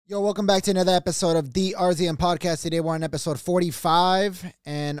Yo, welcome back to another episode of the RZN Podcast. Today we're on episode 45,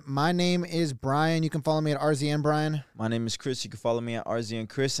 and my name is Brian. You can follow me at RZN Brian. My name is Chris. You can follow me at RZN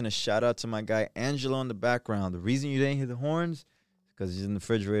Chris, and a shout out to my guy Angelo in the background. The reason you didn't hear the horns is because he's in the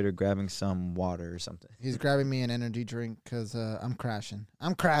refrigerator grabbing some water or something. He's grabbing me an energy drink because I'm crashing.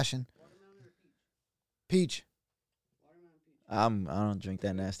 Peach. I don't drink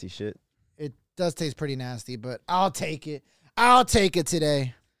that nasty shit. It does taste pretty nasty, but I'll take it. I'll take it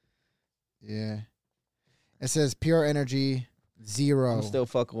today. Yeah. It says pure energy, 0. I'm still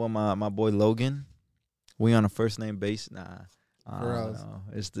fucking with my boy Logan. We on a first name base. Nah. No.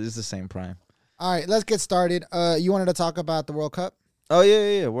 It's the same prime. All right, let's get started. You wanted to talk about the World Cup? Oh,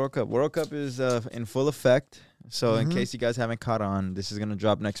 yeah. World Cup. World Cup is in full effect. So in case you guys haven't caught on, this is going to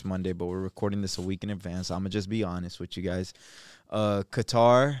drop next Monday, but we're recording this a week in advance. I'm going to just be honest with you guys.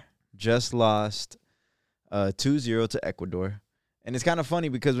 Qatar just lost 2-0 to Ecuador. And it's kind of funny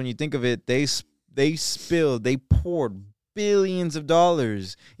because when you think of it, they poured billions of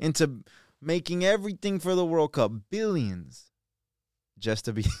dollars into making everything for the World Cup. Billions. Just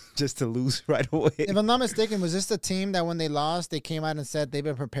to lose right away. If I'm not mistaken, was this the team that when they lost, they came out and said they've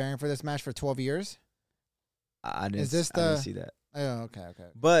been preparing for this match for 12 years? I didn't see that. Oh, okay.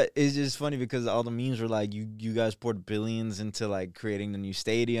 But it's just funny because all the memes were like, you guys poured billions into like creating the new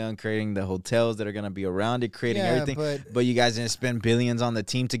stadium, creating the hotels that are going to be around it, creating everything. But you guys didn't spend billions on the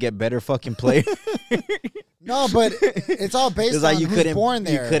team to get better fucking players. No, but it's all based on who's born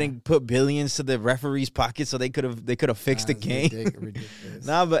there. You couldn't put billions to the referee's pocket so they could have fixed the game. Ridiculous.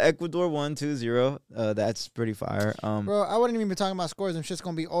 But Ecuador won 2-0. That's pretty fire. Bro, I wouldn't even be talking about scores. I'm just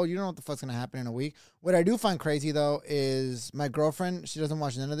going to be, you don't know what the fuck's going to happen in a week. What I do find crazy, though, is my girlfriend, she doesn't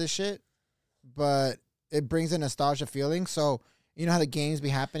watch none of this shit, but it brings a nostalgia feeling. So, you know how the games be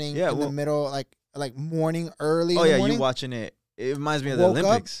happening in the middle, like morning, early in the morning? You watching it. It reminds me of the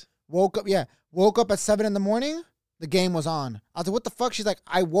Olympics. Woke up at 7 in the morning. The game was on. I was like, what the fuck? She's like,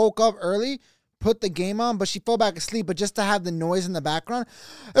 I woke up early, put the game on, but she fell back asleep. But just to have the noise in the background.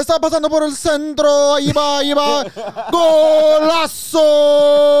 Está pasando por el centro. Ahí va. Golazo.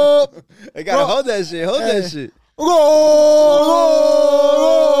 I gotta hold that shit. That shit. Gol.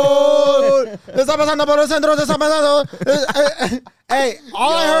 Está pasando por el centro. Está pasando. Hey,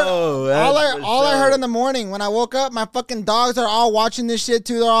 all I heard in the morning when I woke up, my fucking dogs are all watching this shit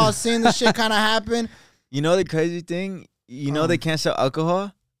too. They're all seeing this shit kind of happen. You know the crazy thing? You know they can't sell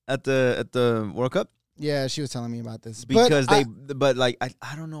alcohol at the World Cup? Yeah, she was telling me about this. Because I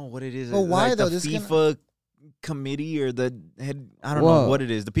don't know what it is. But why like though? The FIFA committee or the head, I don't know what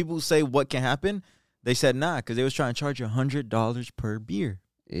it is. The people who say what can happen, they said nah, because they was trying to charge you $100 per beer.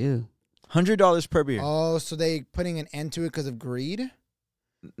 Ew. $100 per beer. Oh, so they putting an end to it because of greed?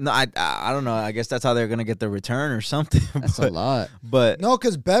 No, I don't know. I guess that's how they're gonna get the return or something. That's a lot. But no,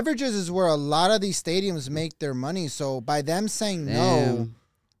 because beverages is where a lot of these stadiums make their money. So by them saying no,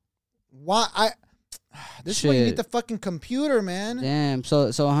 why this is where you need the fucking computer, man. Damn. So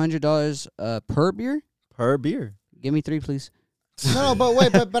 $100 per beer? Per beer. Give me 3, please. No, but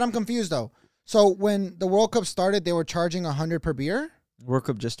wait, but I'm confused though. So when the World Cup started, they were charging $100 per beer? World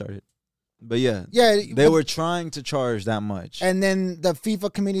Cup just started. But yeah, they were trying to charge that much. And then the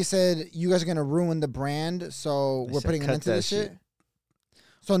FIFA committee said, you guys are going to ruin the brand, so we're putting an end to this shit?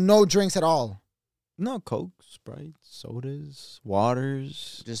 So no drinks at all? No, Coke, Sprite, sodas,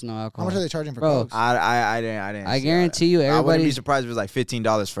 waters. Just no alcohol. How much are they charging for Coke? I didn't. I guarantee you everybody. I wouldn't be surprised if it was like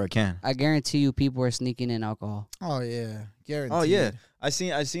 $15 for a can. I guarantee you people are sneaking in alcohol. Oh, yeah. Guaranteed. Oh, yeah. I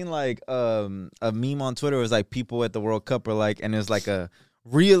seen like a meme on Twitter. It was like people at the World Cup are like, and it was like a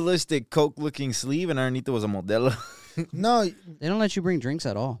realistic Coke-looking sleeve, and underneath it was a Modelo. No. They don't let you bring drinks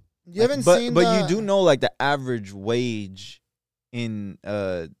at all. You haven't seen But you do know, like, the average wage in,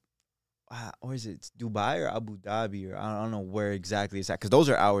 or is it Dubai or Abu Dhabi, or I don't know where exactly it's at, because those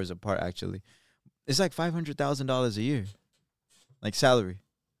are hours apart, actually. It's like $500,000 a year. Like, salary.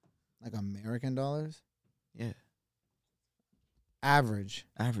 Like American dollars? Yeah. Average.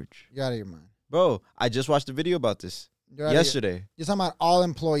 You're out of your mind. Bro, I just watched a video about this. Yesterday. You're talking about all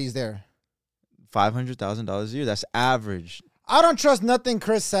employees there. $500,000 a year. That's average. I don't trust nothing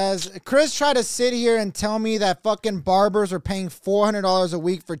Chris says. Chris tried to sit here and tell me that fucking barbers are paying $400 a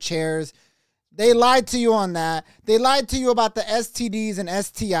week for chairs. They lied to you on that. They lied to you about the STDs and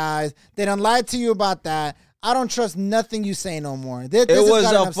STIs. They done lied to you about that. I don't trust nothing you say no more.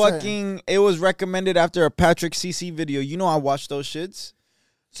 It was recommended after a Patrick CC video. You know I watched those shits.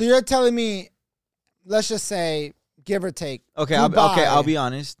 So you're telling me, let's just say, give or take. I'll be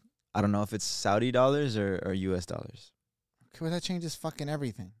honest. I don't know if it's Saudi dollars or US dollars. Okay, well, that changes fucking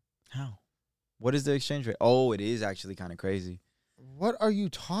everything. How? What is the exchange rate? Oh, it is actually kind of crazy. What are you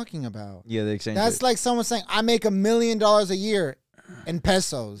talking about? Yeah, the exchange That's rate. like someone saying, I make $1 million a year in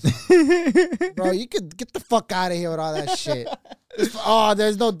pesos. Bro, you could get the fuck out of here with all that shit.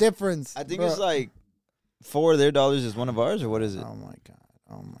 There's no difference. I think bro. it's like 4 of their dollars is one of ours, or what is it? Oh my god.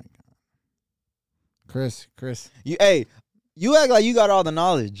 Chris. You act like you got all the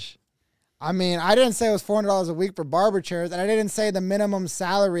knowledge. I mean, I didn't say it was $400 a week for barber chairs, and I didn't say the minimum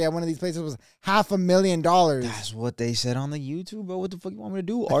salary at one of these places was $500,000. That's what they said on the YouTube, bro. What the fuck you want me to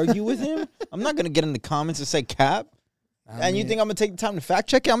do? Argue with him? I'm not gonna get in the comments and say cap. And you think I'm gonna take the time to fact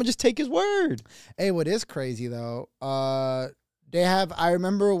check it? I'm gonna just take his word. Hey, what is crazy though? I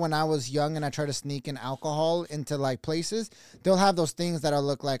remember when I was young and I tried to sneak in alcohol into like places, they'll have those things that'll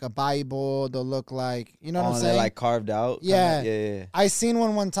look like a Bible. They'll look like, you know what I'm saying? They're like carved out. Yeah. Yeah. I seen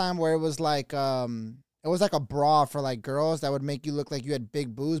one time where it was like a bra for like girls that would make you look like you had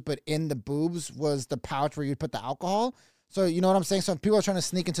big boobs, but in the boobs was the pouch where you'd put the alcohol. So you know what I'm saying? So if people are trying to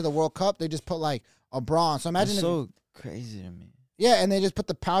sneak into the World Cup, they just put like a bra on. So imagine That's so crazy to me. yeah, and they just put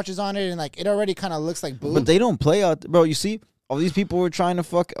the pouches on it and like it already kind of looks like boobs. But they don't play out, bro. You see, all these people were trying to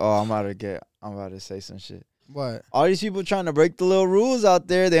fuck. Oh, I'm about to say some shit. What? All these people trying to break the little rules out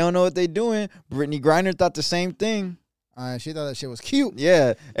there. They don't know what they doing. Brittany Griner thought the same thing. She thought that shit was cute.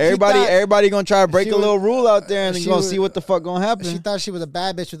 Yeah, everybody gonna try to break a little rule out there, and she gonna was- see what the fuck gonna happen. She thought she was a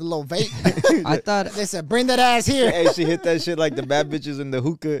bad bitch with a little vape. I thought They said, bring that ass here. Hey, she hit that shit like the bad bitches in the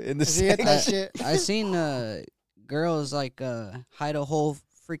hookah in the She hit sex. that shit. I seen girls like hide a whole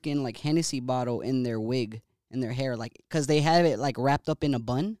freaking like Hennessy bottle in their wig, in their hair, like because they have it like wrapped up in a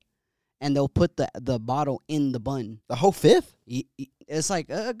bun, and they'll put the bottle in the bun. The whole fifth? It's like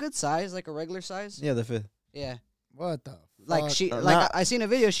a good size, like a regular size. Yeah, the fifth. Yeah. What the Like fuck? she, Not- I seen a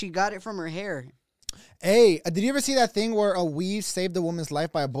video. She got it from her hair. Hey, did you ever see that thing where a weave saved a woman's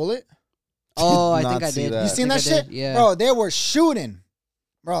life by a bullet? Oh, I not think I see did. that. You seen I that think I shit? did, yeah. Bro, they were shooting.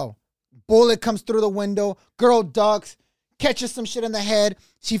 Bro, bullet comes through the window. Girl ducks, catches some shit in the head.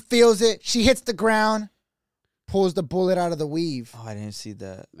 She feels it. She hits the ground, pulls the bullet out of the weave. Oh, I didn't see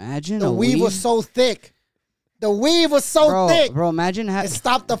that. Imagine The a weave was so thick. The weave was so thick. Bro, imagine It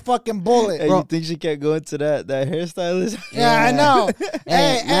stopped the fucking bullet. Hey, Bro. you think she kept going to that hairstylist? Yeah, I know.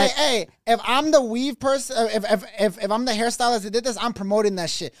 Hey, hey. If I'm the weave person, if I'm the hairstylist that did this, I'm promoting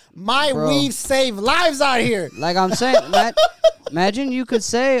that shit. My Bro. weave saved lives out here. Like I'm saying, imagine you could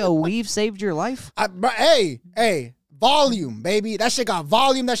say a weave saved your life. Hey, volume, baby. That shit got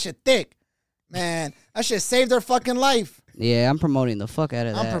volume. That shit thick. Man, that shit saved her fucking life. Yeah, I'm promoting the fuck out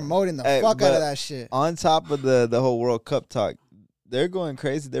of that. I'm promoting the Hey, fuck out but of that shit. On top of the whole World Cup talk, they're going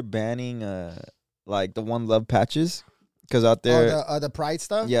crazy. They're banning like the One Love patches because out there, The pride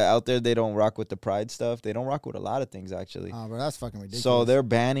stuff? yeah, out there they don't rock with the pride stuff. They don't rock with a lot of things actually. Oh, bro, that's fucking ridiculous. So they're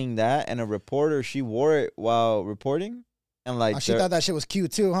banning that. And a reporter, she wore it while reporting, and like she thought that shit was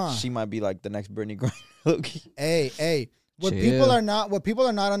cute too, huh? she might be like the next Brittany Griner. Hey. What Chill. people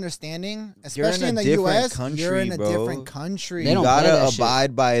are not understanding, You're in especially a in the different US, country, you're in a bro. different country. They You don't play gotta that shit.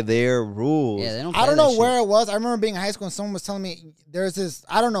 abide by their rules. Yeah, they don't. I don't play know that where shit. it was. I remember being in high school and someone was telling me there's this.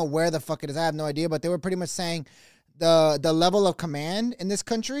 I don't know where the fuck it is. I have no idea. But they were pretty much saying the level of command in this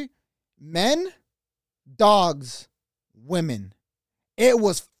country: men, dogs, women. It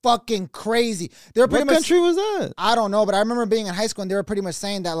was fucking crazy. They were pretty What much. country was that? I don't know, but I remember being in high school and they were pretty much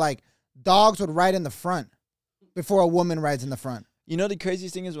saying that like dogs would ride in the front before a woman rides in the front. You know the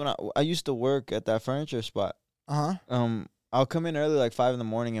craziest thing is when I used to work at that furniture spot. I'll come in early, like 5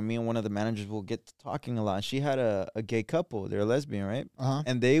 a.m, and me and one of the managers will get to talking a lot. She had a gay couple. They're a lesbian, right?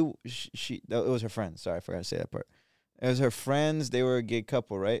 And it was her friends. Sorry, I forgot to say that part. It was her friends. They were a gay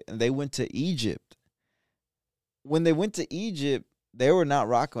couple, right? And they went to Egypt. When they went to Egypt, they were not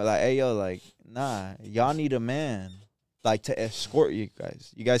rocking. Like, hey, yo, like, nah, y'all need a man, like, to escort you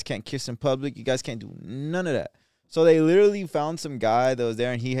guys. You guys can't kiss in public. You guys can't do none of that. So they literally found some guy that was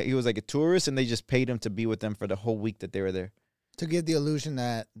there, and he was like a tourist, and they just paid him to be with them for the whole week that they were there. To give the illusion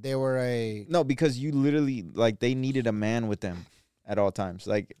that they were a. No, because you literally, like, they needed a man with them at all times.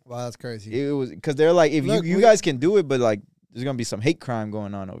 Like, Wow, that's crazy. it was, because they're like, if Look, you guys can do it, but, like, there's going to be some hate crime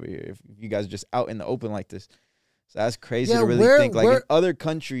going on over here if you guys are just out in the open like this. So that's crazy to really think. Like, in other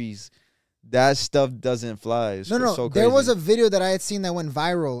countries, that stuff doesn't fly. It's No. so crazy. There was a video that I had seen that went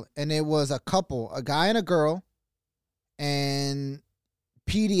viral, and it was a couple, a guy and a girl, and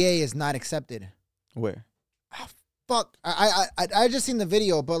PDA is not accepted. Where? Fuck, I just seen the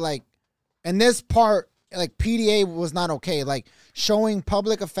video, but like, in this part, like PDA was not okay. Like showing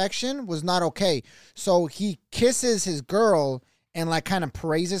public affection was not okay. So he kisses his girl and like kind of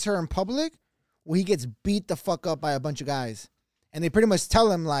praises her in public. Well, he gets beat the fuck up by a bunch of guys, and they pretty much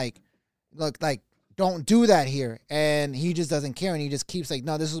tell him like, look, like don't do that here. And he just doesn't care. And he just keeps like,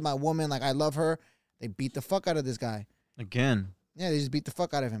 no, this is my woman. Like, I love her. They beat the fuck out of this guy. Again. Yeah, they just beat the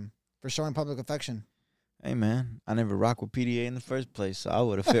fuck out of him for showing public affection. Hey, man, I never rock with PDA in the first place, so I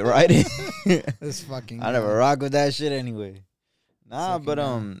would have fit right in. This fucking I never rock with that shit anyway. Nah, Fucking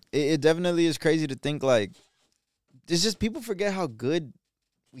but it definitely is crazy to think, like, it's just people forget how good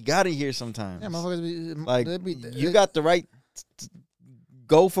we got it here sometimes. Yeah, motherfuckers like, you got the right to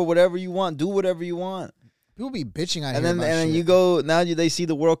go for whatever you want, do whatever you want. People be bitching out and here then about and then shit. you go, now they see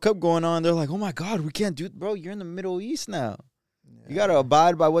the World Cup going on, they're like, oh my God, we can't do it. Bro, you're in the Middle East now. Yeah. You got to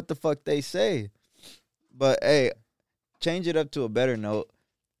abide by what the fuck they say. But, hey, change it up to a better note.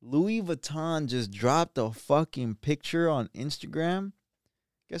 Louis Vuitton just dropped a fucking picture on Instagram.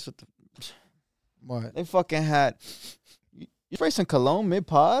 Guess what? What? They fucking had... You spray some cologne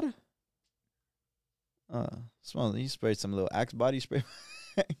mid-pod? Smell. You sprayed some little Axe body spray.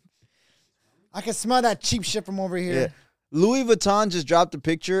 I can smell that cheap shit from over here. Yeah. Louis Vuitton just dropped a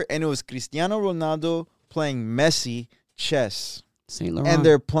picture, and it was Cristiano Ronaldo playing Messi chess. Saint Laurent. And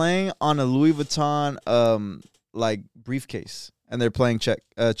they're playing on a Louis Vuitton like briefcase, and they're playing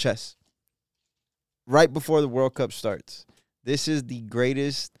chess right before the World Cup starts. This is the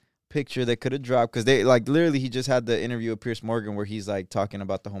greatest picture that could have dropped, because they like literally he just had the interview with Piers Morgan where he's like talking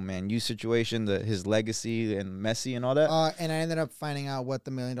about the whole Man U situation, his legacy and Messi and all that. And I ended up finding out what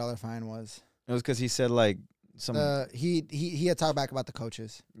the $1 million fine was. It was because he said like some he had talked back about the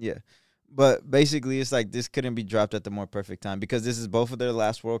coaches. Yeah. But basically, it's like this couldn't be dropped at the more perfect time, because this is both of their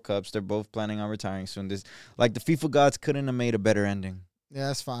last World Cups. They're both planning on retiring soon. This, like, the FIFA gods couldn't have made a better ending. Yeah,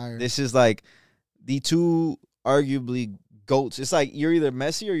 that's fire. This is like the two arguably GOATs. It's like you're either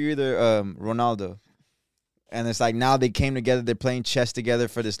Messi or you're either Ronaldo. And it's like now they came together. They're playing chess together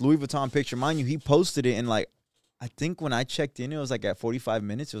for this Louis Vuitton picture. Mind you, he posted it in like, I think when I checked in, it was like at 45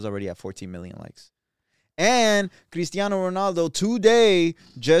 minutes. It was already at 14 million likes. And Cristiano Ronaldo today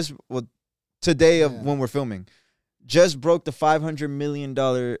when we're filming, just broke the $500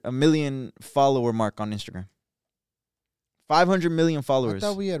 million follower mark on Instagram. 500 million followers. I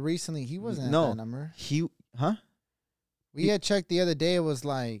thought we had recently. He wasn't at that number. We had checked the other day. It was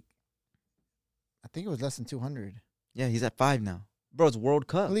like, I think it was less than 200. Yeah, he's at 5 now. Bro, it's World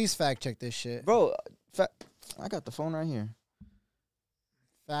Cup. Please fact check this shit. Bro, I got the phone right here.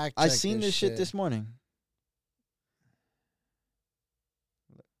 Fact check I seen this shit this morning.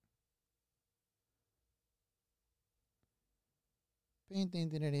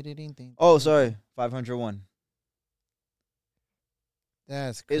 Oh, sorry. 501.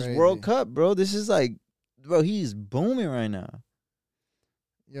 That's crazy. It's World Cup, bro. This is like, bro, he's booming right now.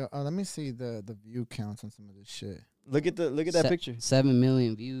 Yo, let me see the view counts on some of this shit. Look at that picture. 7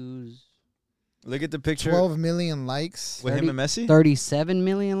 million views. Look at the picture. 12 million likes. With him and Messi? 37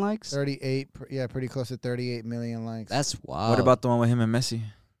 million likes? 38. Yeah, pretty close to 38 million likes. That's wild. What about the one with him and Messi?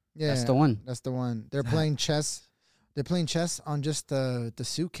 Yeah, that's the one. That's the one. They're playing chess. They're playing chess on just the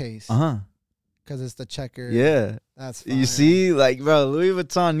suitcase. Because it's the checker. Yeah. That's fire. You see? Like, bro, Louis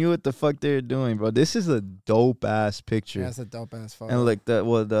Vuitton knew what the fuck they were doing, bro. This is a dope-ass picture. Yeah, that's a dope-ass photo. And look,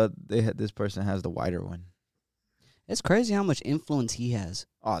 this person has the wider one. It's crazy how much influence he has.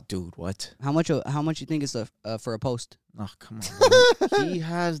 Oh, dude, what? How much you think is for a post? Oh, come on, bro. He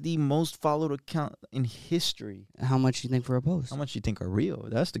has the most followed account in history. How much you think for a post? How much you think are real?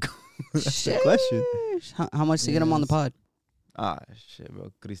 That's the question. How much to get him on the pod? Ah, shit,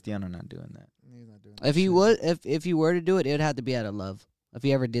 bro. Cristiano not doing that. He's not doing If he would, if he were to do it, it would have to be out of love. If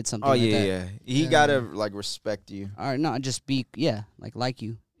he ever did something like that. Yeah. He gotta like respect you. Or not just be like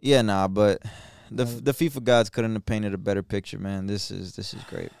you. Yeah, nah, but the FIFA gods couldn't have painted a better picture, man. This is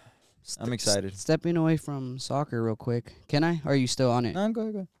great. I'm excited. Stepping away from soccer real quick. Can I? Or are you still on it? No,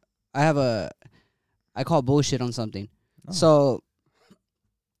 go ahead. I call bullshit on something. Oh. So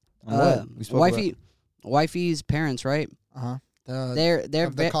Wifey. wifey's parents, right? They're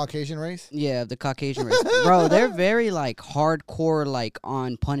the Caucasian race. Yeah, the Caucasian race, bro. They're very like hardcore, like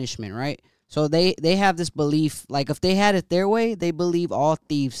on punishment, right? So they have this belief, like if they had it their way, they believe all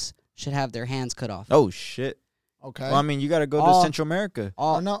thieves should have their hands cut off. Oh shit. Okay. Well, I mean, you got to go to Central America.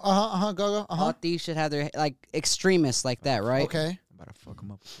 Go. All thieves should have their like extremists like that, right? Okay. I'm about to fuck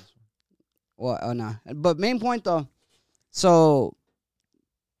them up with this one. Well, oh no. But main point though, so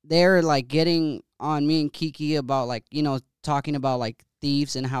they're like getting on me and Kiki about like, talking about like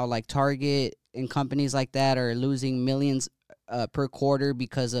thieves and how like Target and companies like that are losing millions per quarter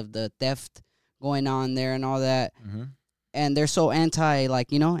because of the theft going on there and all that. Mm-hmm. And they're so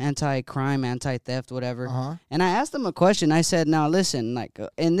anti-crime, anti-theft, whatever. And I asked them a question. I said, now listen, like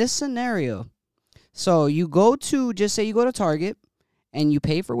in this scenario, so you go to Target and you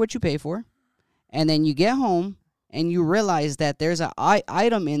pay for what you pay for. And then you get home and you realize that there's an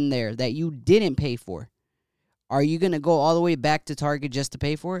item in there that you didn't pay for. Are you going to go all the way back to Target just to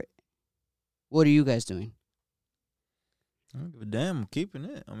pay for it? What are you guys doing? I don't give a damn. I'm keeping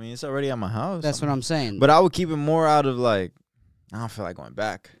it. I mean, it's already at my house. That's what I'm saying. But I would keep it more out of like, I don't feel like going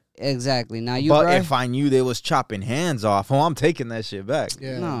back. Exactly. Now But if I knew they was chopping hands off, I'm taking that shit back.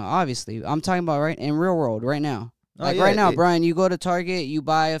 Yeah. No, obviously. I'm talking about right in real world right now. Oh, Right now, Brian, you go to Target, you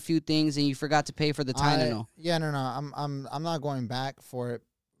buy a few things, and you forgot to pay for the Tylenol. Yeah, no. I'm not going back for it.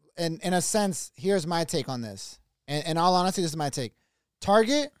 And in a sense, here's my take on this. And in all honesty, this is my take.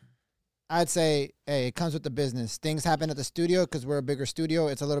 Target, I'd say, hey, it comes with the business. Things happen at the studio because we're a bigger studio.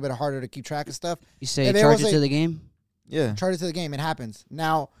 It's a little bit harder to keep track of stuff. You say charge it to the game? Yeah. Charge it to the game. It happens.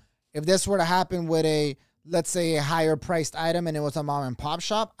 Now, if this were to happen with a, let's say, a higher priced item and it was a mom and pop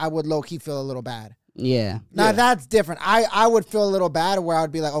shop, I would low key feel a little bad. Yeah. Now that's different. I would feel a little bad where I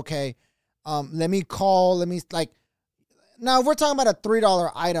would be like, okay, let me now if we're talking about a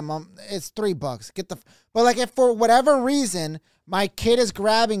 $3 item, it's $3. But like if for whatever reason my kid is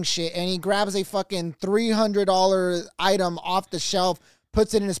grabbing shit and he grabs a fucking $300 item off the shelf,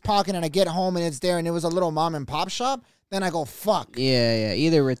 puts it in his pocket, and I get home and it's there and it was a little mom and pop shop, then I go fuck. Yeah.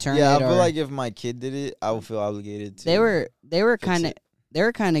 Either return it Yeah, I or feel like if my kid did it, I would feel obligated to. they were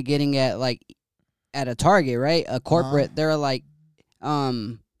kind of getting at like at a Target, right? A corporate, they're like,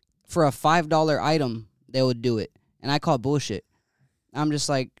 for a $5 item, they would do it. And I call bullshit. I'm just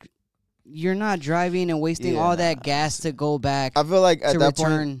like, you're not driving and wasting all that gas to go back. I feel like at that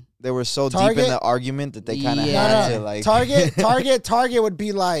return. point, they were so Target? deep in the argument that they kind of Yeah. had to like. Target would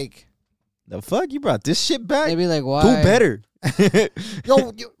be like, The fuck? You brought this shit back? They'd be like, why? Do better.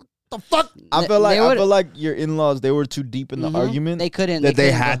 yo, the fuck? I feel like your in-laws, they were too deep in the argument. They couldn't. That they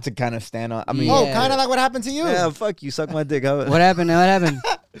couldn't had go. to kind of stand on. I mean, kind of like what happened to you. yeah, fuck you, suck my dick. What happened? What happened?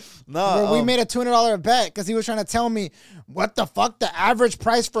 No, Where we made a $200 bet because he was trying to tell me what the fuck the average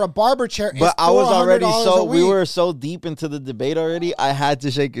price for a barber chair is. But I was already we week. were so deep into the debate already. I had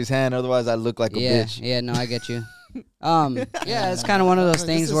to shake his hand, otherwise I look like a bitch. Yeah, no, I get you. Yeah, it's kind of one of those This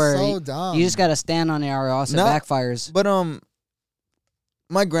things is where so you dumb. just got to stand on it or else it backfires. But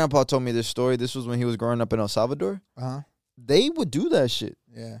my grandpa told me this story. This was when he was growing up in El Salvador. Uh-huh. They would do that shit.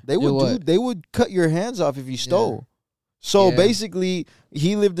 Yeah. They Do would what? they would cut your hands off if you stole. So Yeah. basically,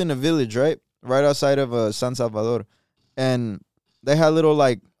 he lived in a village, right outside of San Salvador, and they had little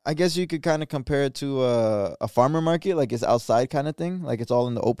like, I guess you could kind of compare it to a farmer market, like it's outside kind of thing, like it's all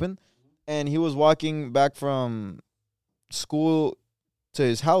in the open. And he was walking back from school to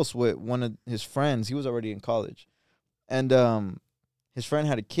his house with one of his friends. He was already in college, and his friend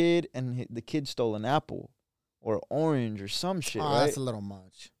had a kid, and the kid stole an apple or orange or some shit. Right? That's a little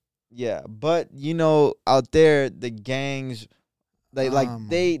much. Yeah, but out there the gangs,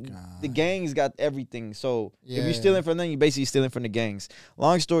 the gangs got everything. So if you're stealing from them, you basically stealing from the gangs.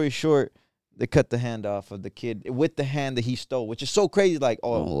 Long story short, they cut the hand off of the kid with the hand that he stole, which is so crazy. Like,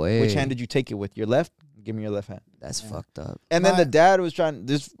 No way. which hand did you take it with? Your left? Give me your left hand. That's fucked up. And then the dad was trying.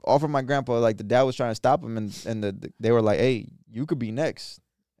 This all from my grandpa. Like the dad was trying to stop him, and they were like, "Hey, you could be next.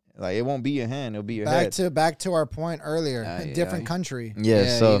 Like it won't be your hand; it'll be your head." Back to our point earlier. Different country.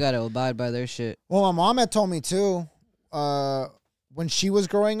 Yeah, so you gotta abide by their shit. Well, my mom had told me too. When she was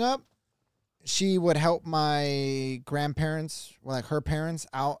growing up, she would help my grandparents, like her parents,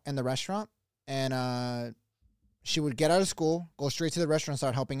 out in the restaurant, and she would get out of school, go straight to the restaurant, and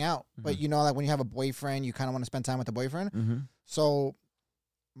start helping out. But like when you have a boyfriend, you kind of want to spend time with the boyfriend. Mm-hmm. So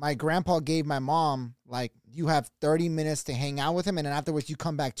my grandpa gave my mom, like, you have 30 minutes to hang out with him, and then afterwards you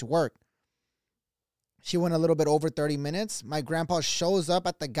come back to work. She went a little bit over 30 minutes. My grandpa shows up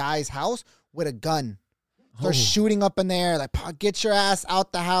at the guy's house with a gun. Starts shooting up in there, like, get your ass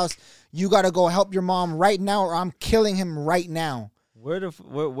out the house. You got to go help your mom right now, or I'm killing him right now. Where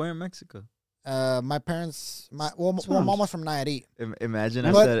in Mexico? My parents, my mom was from Nayarit.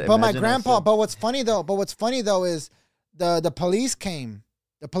 Imagine, But my grandpa. But what's funny though is the police came.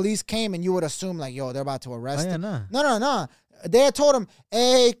 The police came, and you would assume like, yo, they're about to arrest him. No. They had told him,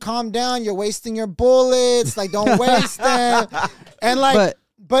 hey, calm down. You're wasting your bullets. Like, don't waste them. And like,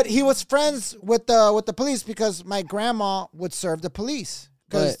 but he was friends with the police because my grandma would serve the police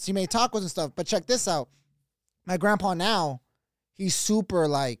because she made tacos and stuff. But check this out. My grandpa now, he's super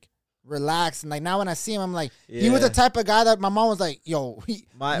like relaxed, and like now when I see him, I'm like, he was the type of guy that my mom was like, yo,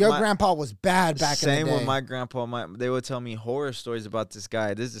 your grandpa was bad back in the day. Same with my grandpa. They would tell me horror stories about this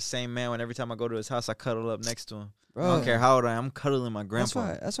guy. This is the same man. When every time I go to his house, I cuddle up next to him. Bro, I don't care how old I am. I'm cuddling my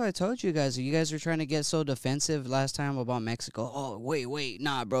grandpa. That's why I told you guys. You guys were trying to get so defensive last time about Mexico. Oh, wait,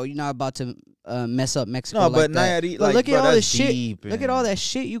 nah, bro. You're not about to mess up Mexico. No, like but that. Nayarit, But like, look at bro, all the that's shit. deep, Look at all that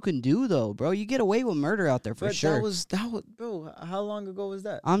shit you can do though, bro. You get away with murder out there for But sure. that was, bro. How long ago was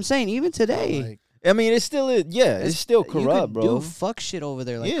that? I'm saying even today. Like, I mean, it still is. Yeah, it's still You corrupt, could bro. do fuck shit over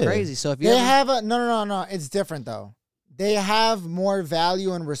there like Yeah. crazy. So if you they ever, have a no. It's different though. They have more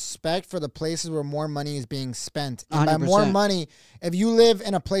value and respect for the places where more money is being spent. And by more 100%. money, if you live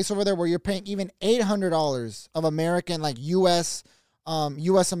in a place over there where you're paying even $800 of American, like U.S.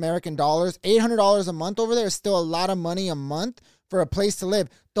 American dollars, $800 a month over there is still a lot of money a month for a place to live.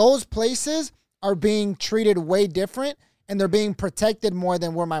 Those places are being treated way different, and they're being protected more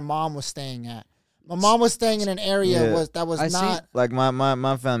than where my mom was staying at. My mom was staying in an area Yeah. that was I see. not Like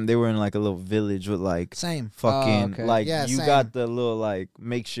my family, they were in like a little village with like same. fucking okay. like Yeah, you same. got the little like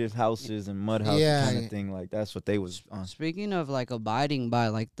makeshift houses and mud houses Yeah. kind of thing. Like that's what they was on. Speaking of like abiding by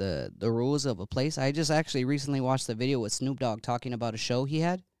like the rules of a place, I just actually recently watched the video with Snoop Dogg talking about a show he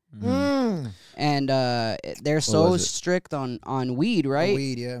had, and they're so was it? strict on weed, right?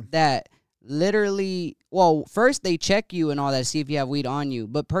 Weed, yeah. That literally, well, first they check you and all that, see if you have weed on you,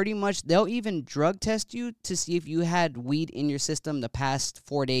 but pretty much they'll even drug test you to see if you had weed in your system the past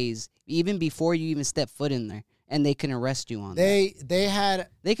 4 days, even before you even step foot in there, and they can arrest you on that.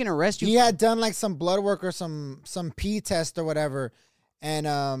 They can arrest you. He had done like some blood work or some pee test or whatever,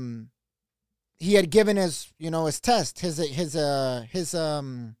 and he had given his test, his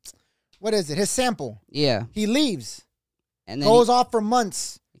what is it, his sample. Yeah, He leaves, and then goes off for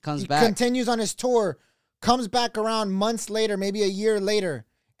months. he comes He back. continues on his tour, comes back around months later, maybe a year later,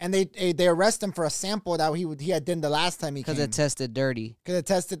 and they arrest him for a sample that he had done the last time he came. Because it tested dirty. Because it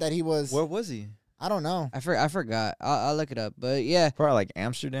tested that he was. Where was he? I don't know. I forgot. I'll look it up. But yeah. Probably like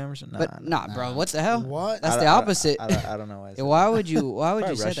Amsterdam or something. But bro. What the hell? What? That's the opposite. I don't know why. I said Why that. would you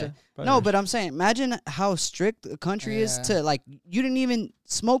Probably say Russia. that? Probably No, Russia. but I'm saying, imagine how strict the country is Yeah. to like. You didn't even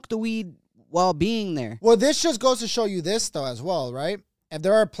smoke the weed while being there. Well, this just goes to show you this though as well, right? If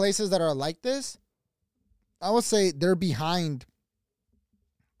there are places that are like this, I would say they're behind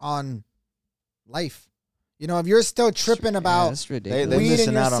on life. You know, if you're still tripping Yeah, about, that's They ridiculous. weed in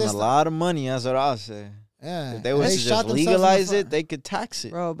missing your out on a system. lot of money. That's what I'll say. yeah, If they was to shot just themselves in the legalize foot. it, they could tax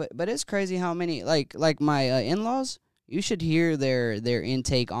it. Bro, but it's crazy how many like my in-laws. You should hear their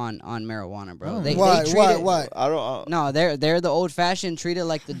intake on marijuana, bro. Oh. They What? treat What? it. What? I don't. No, they're the old fashioned, treat it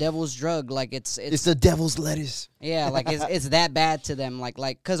like the devil's drug. Like it's It's the devil's lettuce. yeah, like it's that bad to them. Like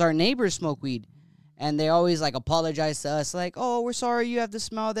because our neighbors smoke weed, and they always like apologize to us, like, oh, we're sorry you have to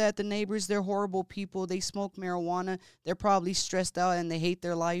smell that. The neighbors, they're horrible people. They smoke marijuana. They're probably stressed out and they hate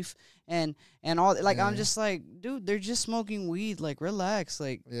their life and all. Like I'm just like, dude, they're just smoking weed. Like relax,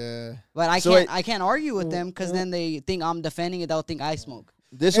 like. Yeah. But So I can't argue with them because then they think I'm defending it. They'll think I smoke.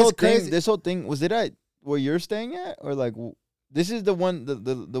 This It's whole crazy. thing. This whole thing was it at where you're staying at, or like this is the one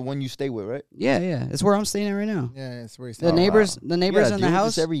the one you stay with, right? Yeah, it's where I'm staying at right now. Yeah, it's where he's The Oh, neighbors, wow. the neighbors You in gotta the deal with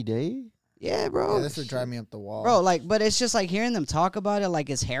this house. every day. Yeah, bro. Yeah, this would drive me up the wall. Bro, like, but it's just like hearing them talk about it, like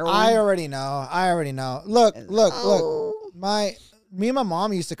it's heroin. I already know. Look. Oh. Me and my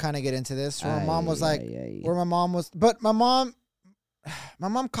mom used to kind of get into this. Where my mom was like, where my mom was, but my mom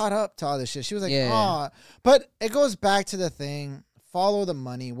caught up to all this shit. She was like, Yeah. oh, but it goes back to the thing. Follow the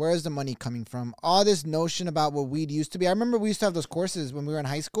money. Where is the money coming from? All this notion about what weed used to be. I remember we used to have those courses when we were in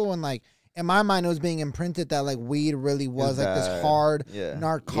high school, and like in my mind, it was being imprinted that like weed really was like this bad. hard Yeah.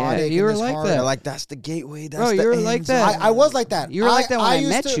 narcotic. Yeah, you and were this like hard- that. They're like that's the gateway. That's Bro, the you were end like zone. that. I was like that. You were like that when I used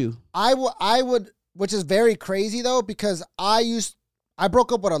met to- you. I would, which is very crazy though, because I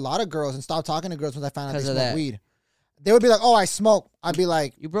broke up with a lot of girls and stopped talking to girls when I found out they 'Cause of smoked that. weed. They would be like, "Oh, I smoke." I'd be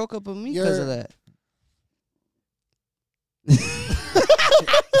like, You broke up with me because of that.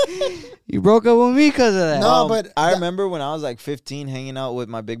 You broke up with me because of that. No, but I that- remember when I was like 15, hanging out with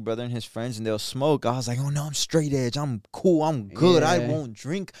my big brother and his friends, and they'll smoke. I was like, "Oh no, I'm straight edge. I'm cool. I'm good. I Yeah. won't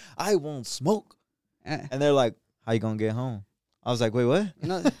drink. I won't smoke." Eh, And they're like, "How you gonna get home?" I was like, "Wait, what?" you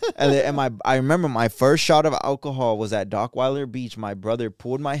know, I remember my first shot of alcohol was at Dockweiler Beach. My brother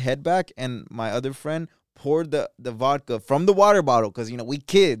pulled my head back, and my other friend poured the vodka from the water bottle because we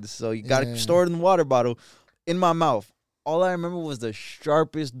kids, so you gotta Yeah. store it in the water bottle in my mouth. All I remember was the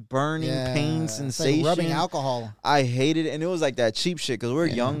sharpest burning pain it's sensation. like rubbing alcohol. I hated it, and it was like that cheap shit because we're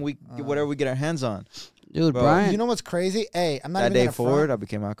Yeah. young. We get whatever we get our hands on. dude, Bro, Brian. You know what's crazy? Hey, I'm not That even day gonna forward, front. I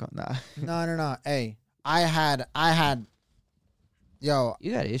became alcohol. Nah, No. Hey, I had, yo,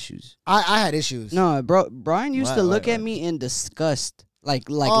 you got issues. I had issues. No, bro. Brian used to Why- look why- at me in disgust, like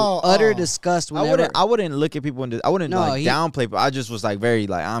Oh, utter oh. disgust. I Whenever wouldn't look at people I wouldn't No, like he- downplay, but I just was like very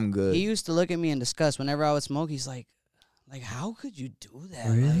like I'm good. he used to look at me in disgust whenever I would smoke, he's like Like, how could you do that?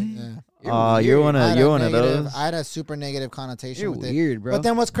 Really? Yeah. You're one I of had a one of negative- those. I had a super negative connotation You're with weird, it. bro. But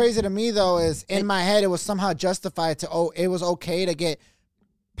then what's crazy to me though is in my head it was somehow justified to it was okay to get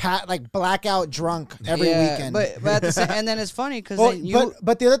blackout drunk every weekend. But at the same, and then it's funny because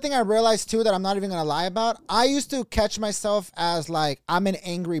but the other thing I realized too that I'm not even gonna lie about, I used to catch myself as like I'm an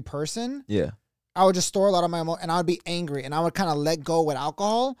angry person. Yeah. I would just store a lot of my emotion and I would be angry and I would kind of let go with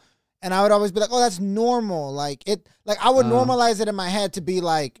alcohol. And I would always be like, oh, that's normal. I would normalize it in my head to be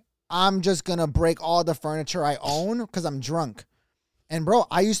like, I'm just going to break all the furniture I own because I'm drunk. And bro,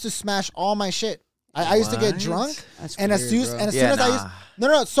 I used to smash all my shit. I used to get drunk. That's and weird, as soon bro. as I used,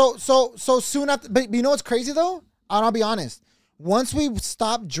 no. So soon after, but you know what's crazy though? And I'll be honest. Once we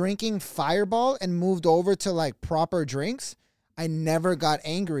stopped drinking Fireball and moved over to like proper drinks, I never got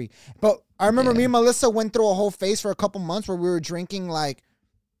angry. But I remember me and Melissa went through a whole phase for a couple months where we were drinking like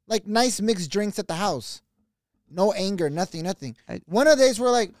nice mixed drinks at the house. No anger, nothing. One of the days we're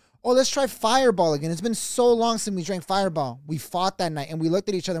like, oh, let's try Fireball again. It's been so long since we drank Fireball. We fought that night and we looked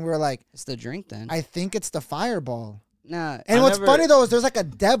at each other and we were like, it's the drink then. I think it's the Fireball. Nah. And what's funny though is there's like a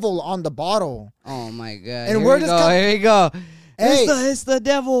devil on the bottle. Oh my God. And here we're we just go. Here we go. Hey. It's the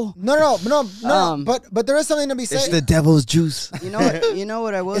devil. No. But there is something to be said. It's the devil's juice. You know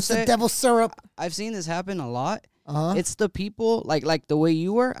what I will It's say? the devil's syrup. I've seen this happen a lot. Uh-huh. It's the people like the way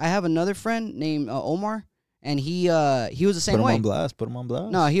you were. I have another friend named Omar, and he was the same Put way. Put him on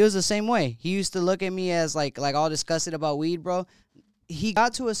blast. No, he was the same way. He used to look at me as like all disgusted about weed, bro. He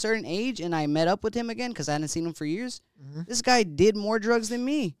got to a certain age, and I met up with him again because I hadn't seen him for years. Mm-hmm. This guy did more drugs than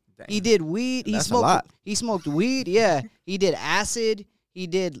me. Damn. He did weed. He smoked weed. Yeah, he did acid. He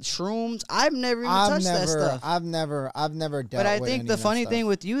did shrooms. I've never even touched that stuff. I've never dealt. But I with think any the of that funny stuff. thing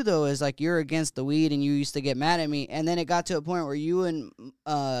with you though is like you're against the weed, and you used to get mad at me, and then it got to a point where you and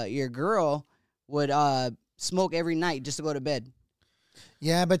your girl would smoke every night just to go to bed.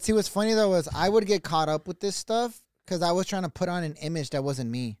 Yeah, but see what's funny though is I would get caught up with this stuff because I was trying to put on an image that wasn't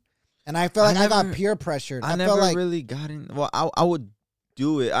me, and I felt like I got peer pressured. I never really got in. Well, I would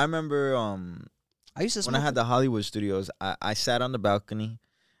do it. I remember I used to when I had the Hollywood studios. I sat on the balcony,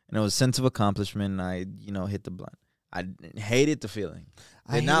 and it was a sense of accomplishment. And I hit the blunt. I hated the feeling.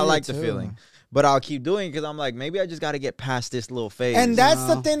 I did not like the feeling. But I'll keep doing it because I'm like, maybe I just got to get past this little phase. And that's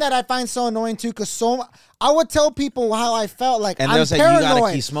the thing that I find so annoying too, because I would tell people how I felt. Like, and I'm they'll say, paranoid. you got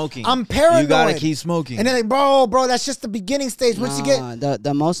to keep smoking. I'm paranoid. You got to keep smoking. And they're like, bro, that's just the beginning stage. Once you get...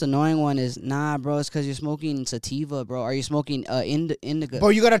 The most annoying one is, nah, bro, it's because you're smoking sativa, bro. Are you smoking indica? Bro,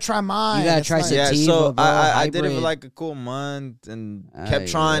 you got to try mine. You got to try sativa, yeah, so bro. I did it for like a cool month and kept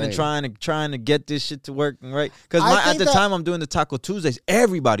trying to get this shit to work, right? Because at the time I'm doing the Taco Tuesdays,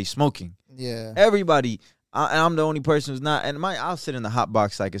 everybody's smoking. Yeah. Everybody. And I'm the only person who's not. And I'll sit in the hot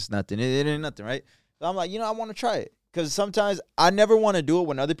box like it's nothing. It ain't nothing, right? So I'm like, I want to try it. Because sometimes I never want to do it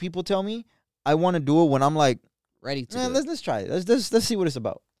when other people tell me. I want to do it when I'm like, ready to let's try it. Let's see what it's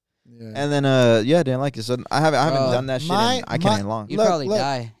about. Yeah. And then, I didn't like it. So I haven't done that shit I can't long. You'd probably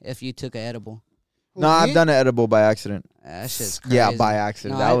die if you took an edible. No, I've done an edible by accident. That shit's crazy. Yeah, by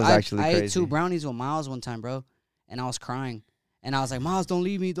accident. No, that was actually I crazy. ate 2 brownies with Miles one time, bro. And I was crying. And I was like, Miles, don't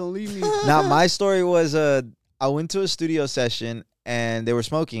leave me. Now, my story was I went to a studio session and they were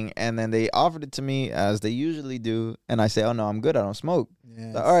smoking, and then they offered it to me as they usually do. And I say, oh, no, I'm good. I don't smoke.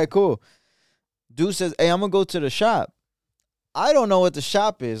 Yes. Like, all right, cool. Dude says, hey, I'm going to go to the shop. I don't know what the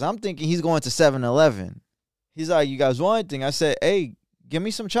shop is. I'm thinking he's going to 7-Eleven. He's like, you guys want anything? I said, hey, give me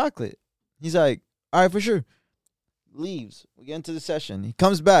some chocolate. He's like, all right, for sure. Leaves. We get into the session. He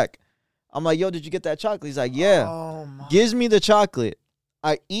comes back. I'm like, yo, did you get that chocolate? He's like, yeah. Oh, Gives me the chocolate.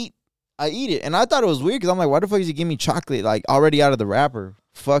 I eat it. And I thought it was weird because I'm like, why the fuck is he giving me chocolate like already out of the wrapper?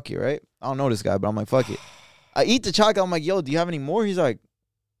 Fuck it, right? I don't know this guy, but I'm like, fuck it. I eat the chocolate. I'm like, yo, do you have any more? He's like,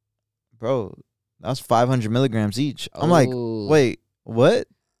 bro, that's 500 milligrams each. I'm like, wait, what?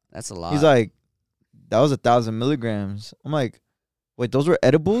 That's a lot. He's like, that was 1,000 milligrams. I'm like, wait, those were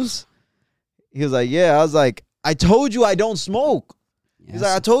edibles? He was like, yeah. I was like, I told you I don't smoke. Yeah, he's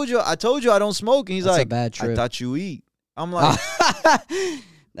like, I told you I don't smoke. And he's that's like, a bad trip. I thought you eat. I'm like,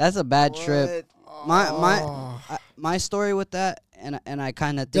 that's a bad what? trip. My story with that, and I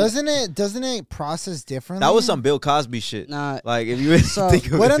kind of think doesn't it process differently? That was some Bill Cosby shit. Nah, like if you really think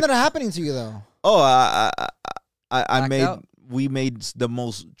of what it. ended up happening to you though? Oh, I made out? We made the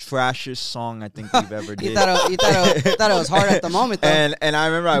most trashiest song I think we've ever did. you thought it was hard at the moment though. And I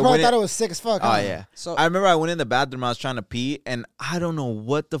remember I probably went. thought it was sick as fuck. Oh huh? yeah. So I remember I went in the bathroom. I was trying to pee, and I don't know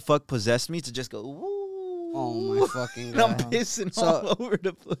what the fuck possessed me to just go. Woo. oh my fucking And I'm god. pissing So- all over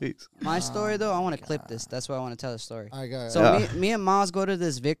the place. My story though, I want to clip this. That's why I want to tell the story. All right, go ahead. So me and Miles go to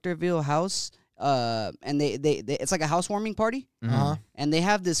this Victorville house and they it's like a housewarming party, Uh-huh. and they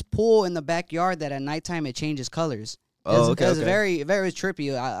have this pool in the backyard that at nighttime it changes colors. Oh, It was very, very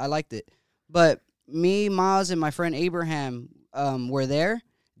trippy. I liked it. But me, Miles, and my friend Abraham were there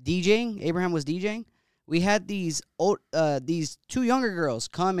DJing. Abraham was DJing. We had these two younger girls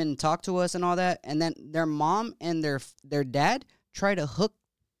come and talk to us and all that, and then their mom and their dad try to hook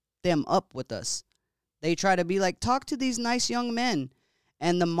them up with us. They try to be like, talk to these nice young men.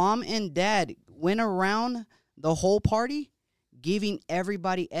 And the mom and dad went around the whole party giving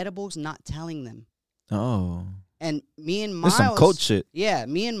everybody edibles, not telling them. Oh. And me and Miles. That's some cult shit. Yeah,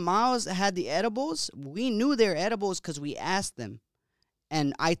 me and Miles had the edibles. We knew they were edibles because we asked them.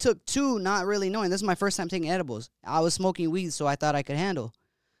 And I took 2, not really knowing. This is my first time taking edibles. I was smoking weed, so I thought I could handle.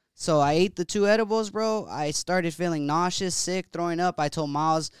 So I ate the 2 edibles, bro. I started feeling nauseous, sick, throwing up. I told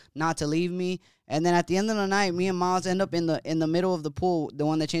Miles not to leave me. And then at the end of the night, me and Miles end up in the middle of the pool, the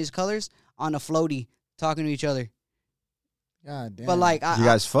one that changed colors, on a floaty, talking to each other. God damn. But like, You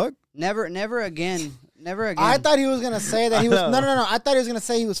guys fuck? never again. Never again. I thought he was gonna say that he was no. I thought he was gonna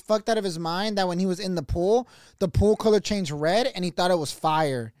say he was fucked out of his mind that when he was in the pool color changed red and he thought it was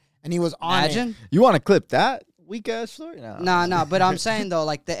fire and he was on it. You want to clip that weak ass story? Nah. But I'm saying though,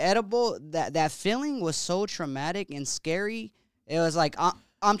 like the edible, that feeling was so traumatic and scary. It was like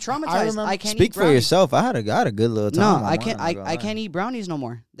I'm traumatized. I can't Speak eat for brownies. yourself. I had a good little time. No, I can't. I can't eat brownies no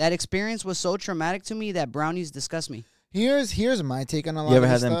more. That experience was so traumatic to me that brownies disgust me. Here's my take on a lot You ever of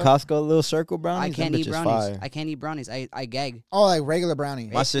had this them stuff. Costco little circle brownies? I can't Them eat bitches brownies. fire. I can't eat brownies. I gag. Oh, like regular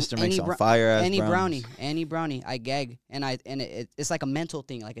brownies. My sister makes Any some fire ass Any brownies. brownie, I gag, and it's like a mental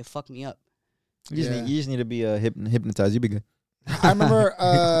thing. Like it fucked me up. You just need to be hypnotized. You be good. I remember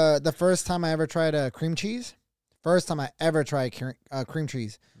the first time I ever tried cream cheese. First time I ever tried cream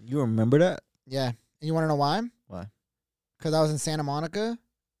cheese. You remember that? Yeah. And you want to know why? Why? Because I was in Santa Monica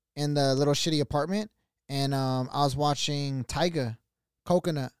in the little shitty apartment, and I was watching Tyga,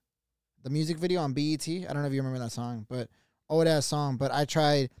 Coconut, the music video on BET. I don't know if you remember that song, but old ass song. But I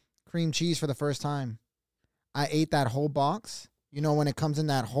tried cream cheese for the first time. I ate that whole box. You know, when it comes in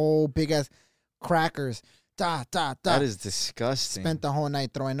that whole big ass crackers. That is disgusting. Spent the whole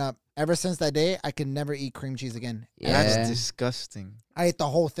night throwing up. Ever since that day, I could never eat cream cheese again. Yeah. That's disgusting. I ate the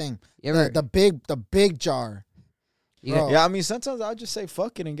whole thing. You ever, The big jar. you, Bro. Yeah, I mean, sometimes I'll just say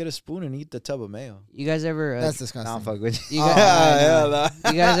fuck it and get a spoon and eat the tub of mayo. you guys ever? That's Nah, disgusting. I'm fuck with you. You guys,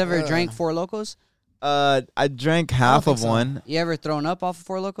 Yeah, you guys ever drank Four Locos? I drank half think of so. one. You ever thrown up off of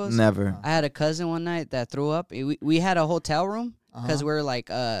Four Locos? Never. I had a cousin one night that threw up. We had a hotel room because we were like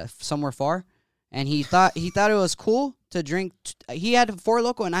somewhere far, and he thought it was cool to drink. He had a Four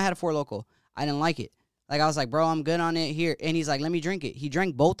Loco and I had a Four Loco. I didn't like it. Like I was like, bro, I'm good on it here, and he's like, let me drink it. He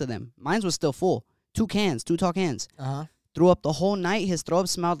drank both of them. Mine was still full. 2 tall cans. Threw up the whole night. His throw up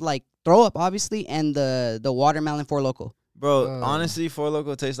smelled like throw up, obviously, and the watermelon Four Loco. Bro, honestly, Four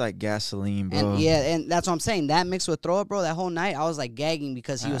Loco tastes like gasoline, bro. And and that's what I'm saying. That mixed with throw up, bro. That whole night, I was like gagging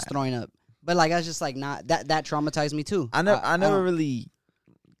because he was throwing up. But like I was just like, not that traumatized me too. I never really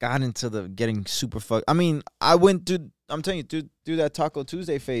got into the getting super fucked. I mean, I went through. I'm telling you, through that Taco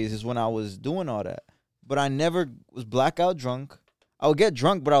Tuesday phase is when I was doing all that. But I never was blackout drunk. I would get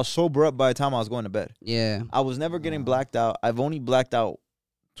drunk, but I was sober up by the time I was going to bed. Yeah. I was never getting blacked out. I've only blacked out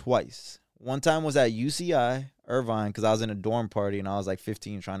twice. One time was at UCI Irvine because I was in a dorm party and I was like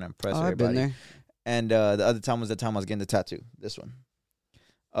 15 trying to impress everybody. I've been there. And the other time was the time I was getting the tattoo. This one.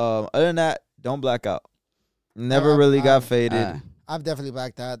 Other than that, don't black out. Never really got faded. I've definitely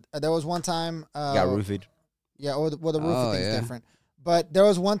blacked out. There was one time. Got roofied. Yeah, well, the roofie thing's different. But there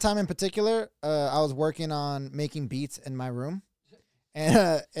was one time in particular, I was working on making beats in my room.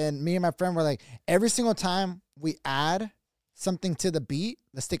 And me and my friend were like, every single time we add something to the beat,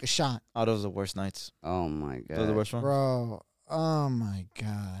 let's take a shot. Oh, those are the worst nights. Oh, my God. Those are the worst ones? Bro, oh, my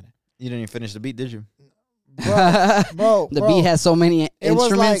God. You didn't even finish the beat, did you? Bro, the beat has so many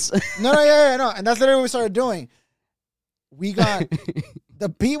instruments. Was like, no. And that's literally what we started doing. We got, the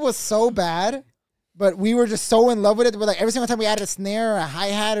beat was so bad, but we were just so in love with it. We're like, every single time we added a snare or a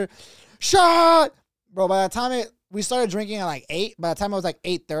hi-hat or shot. Bro, by the time we started drinking at like 8, by the time it was like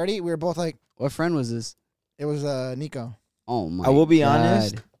 8:30, we were both like. What friend was this? It was Nico. Oh, my God. I will be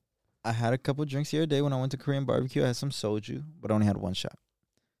honest. I had a couple drinks the other day when I went to Korean barbecue. I had some soju, but I only had one shot.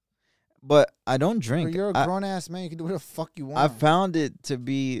 But I don't drink. Bro, you're a grown-ass man. You can do whatever the fuck you want. I found it to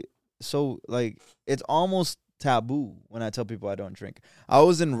be so, like, it's almost taboo when I tell people I don't drink. I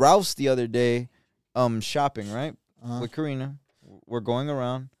was in Ralph's the other day shopping, right? With Karina. We're going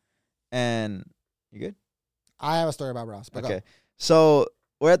around. And you good? I have a story about Ross. Okay. Go. So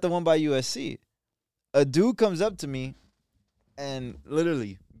we're at the one by USC. A dude comes up to me and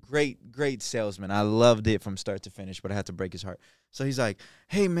literally great salesman. I loved it from start to finish, but I had to break his heart. So he's like,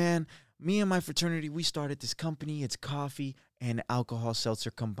 hey, man, me and my fraternity, we started this company. It's coffee and alcohol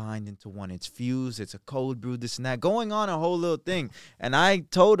seltzer combined into one. It's fused. It's a cold brew, this and that. Going on a whole little thing. And I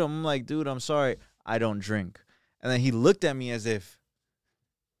told him, I'm like, dude, I'm sorry. I don't drink. And then he looked at me as if,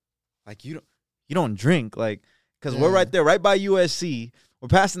 like, you don't drink. Like, because we're right there, right by USC. We're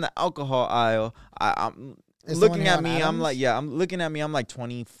passing the alcohol aisle. I'm looking at me. I'm like, I'm looking at me. I'm like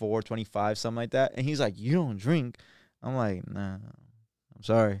 24, 25, something like that. And he's like, you don't drink. I'm like, nah, I'm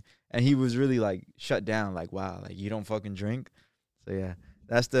sorry. And he was really like shut down. Like, wow, like you don't fucking drink. So yeah,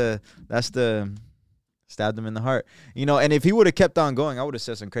 that's the stabbed him in the heart. You know, and if he would have kept on going, I would have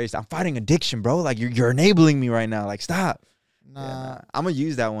said some crazy stuff. I'm fighting addiction, bro. Like you're enabling me right now. Like, stop. Nah. I'm going to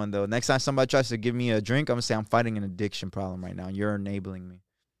use that one, though. Next time somebody tries to give me a drink, I'm going to say I'm fighting an addiction problem right now. And you're enabling me.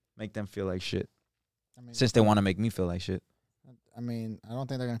 Make them feel like shit. Since they want to make me feel like shit. I mean, I don't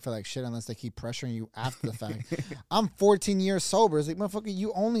think they're going to feel like shit unless they keep pressuring you after the fact. I'm 14 years sober. It's like, motherfucker,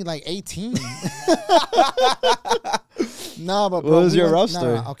 you only like 18. No, but bro. What was your rough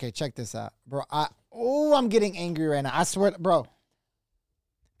story? No. Okay, check this out. Bro, I'm getting angry right now. I swear, bro.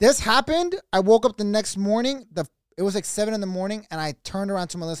 This happened. I woke up the next morning. It was like 7 in the morning, and I turned around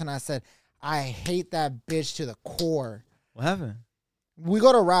to Melissa, and I said, I hate that bitch to the core. What happened? We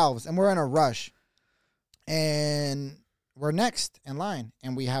go to Ralph's, and we're in a rush. And we're next in line,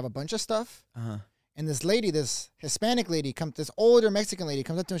 and we have a bunch of stuff. Uh-huh. And this lady, this Hispanic lady, this older Mexican lady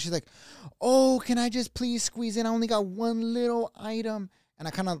comes up to me. She's like, oh, can I just please squeeze in? I only got one little item.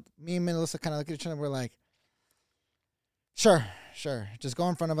 And me and Melissa kind of look at each other, and we're like, Sure. Just go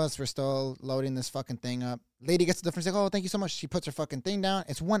in front of us. We're still loading this fucking thing up. Lady gets the difference. Like, oh, thank you so much. She puts her fucking thing down.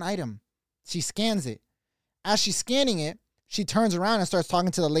 It's one item. She scans it. As she's scanning it, she turns around and starts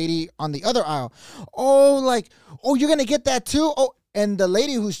talking to the lady on the other aisle. Oh, you're going to get that too? Oh, and the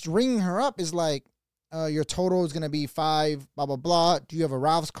lady who's ringing her up is like, your total is going to be $5, blah, blah, blah. Do you have a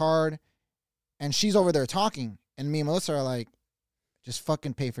Ralph's card? And she's over there talking. And me and Melissa are like, just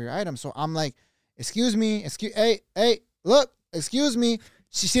fucking pay for your item. So I'm like, excuse me. Hey, look, excuse me.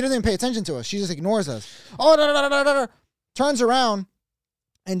 She doesn't even pay attention to us. She just ignores us. Oh, da. Turns around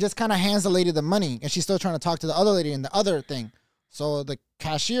and just kind of hands the lady the money. And she's still trying to talk to the other lady in the other thing. So the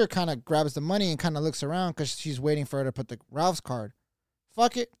cashier kind of grabs the money and kind of looks around because she's waiting for her to put the Ralph's card.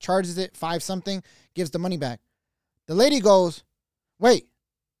 Fuck it. Charges it, 5 something, gives the money back. The lady goes, wait,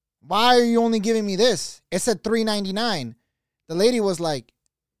 why are you only giving me this? It said $3.99. The lady was like,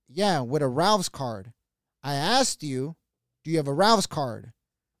 yeah, with a Ralph's card. I asked you, do you have a Ralph's card?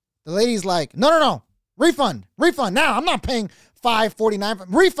 The lady's like, no. Refund now. I'm not paying $5.49.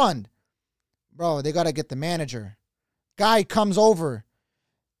 Refund. Bro, they got to get the manager. Guy comes over.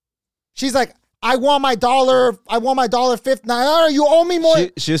 She's like, I want my $1.50. No, you owe me more.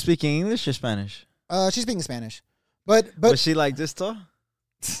 She was speaking English or Spanish? She's speaking Spanish. But was she like this tall?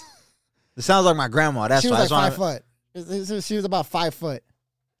 It sounds like my grandma. That's she why. was like 5 foot. She was about 5 foot.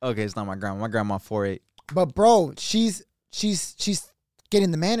 Okay, it's not my grandma. My grandma 4'8". But bro, she's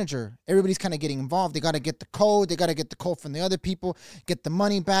getting the manager. Everybody's kind of getting involved. They got to get the code. They got to get the code from the other people, get the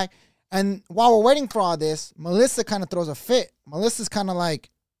money back. And while we're waiting for all this, Melissa kind of throws a fit. Melissa's kind of like,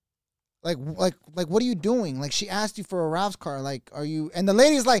 what are you doing? Like, she asked you for a Ralph's card. Like, are you? And the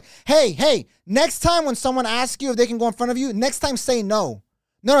lady's like, hey, next time when someone asks you if they can go in front of you, next time say no.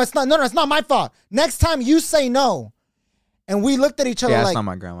 No, it's not my fault. Next time you say no. And we looked at each other like, that's not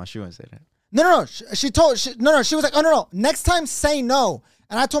my grandma. She wouldn't say that. No. She was like, oh, no. Next time, say no.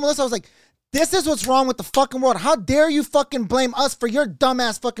 And I told Melissa, I was like, this is what's wrong with the fucking world. How dare you fucking blame us for your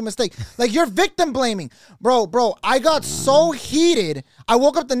dumbass fucking mistake? Like, you're victim blaming. Bro, I got so heated. I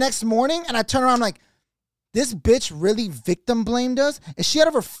woke up the next morning and I turned around like, this bitch really victim blamed us? Is she out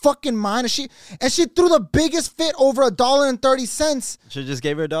of her fucking mind? And she threw the biggest fit over $1.30. She just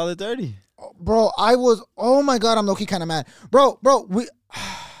gave her $1.30. Bro, oh my God, I'm low-key kind of mad. Bro,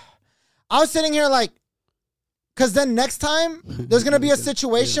 I was sitting here like, because then next time, there's going to be a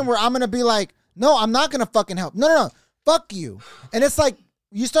situation where I'm going to be like, no, I'm not going to fucking help. No, fuck you. And it's like,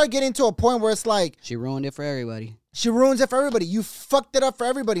 you start getting to a point where it's like. She ruined it for everybody. She ruins it for everybody. You fucked it up for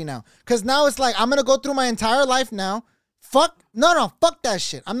everybody now. Because now it's like, I'm going to go through my entire life now. Fuck that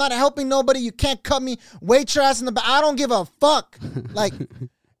shit. I'm not helping nobody. You can't cut me. Wait your ass in the back. I don't give a fuck. Like,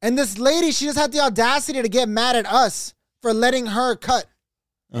 and this lady, she just had the audacity to get mad at us for letting her cut.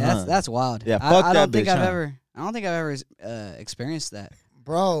 Yeah, that's wild. Yeah, fuck I don't that think bitch, I don't think I've ever experienced that.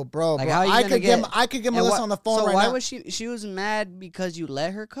 Bro. Like, how you I could get Melissa on the phone right now. So why was she was mad because you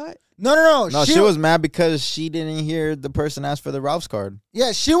let her cut? No. No, she was mad because she didn't hear the person ask for the Ralph's card.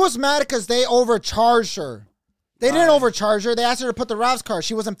 Yeah, she was mad because they overcharged her. They didn't overcharge her. They asked her to put the Ralph's card.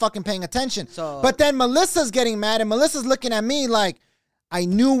 She wasn't fucking paying attention. But then Melissa's getting mad, and Melissa's looking at me like, I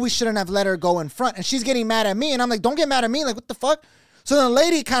knew we shouldn't have let her go in front. And she's getting mad at me, and I'm like, don't get mad at me. Like, what the fuck? So then the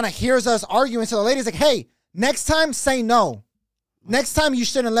lady kind of hears us arguing. So the lady's like, hey, next time, say no. Next time, you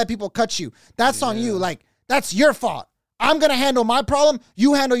shouldn't let people cut you. That's on you. Like, that's your fault. I'm going to handle my problem.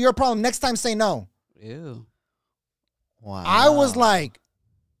 You handle your problem. Next time, say no. Ew. Wow. I was like,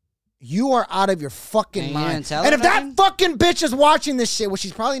 you are out of your fucking mind. And if that fucking bitch is watching this shit, which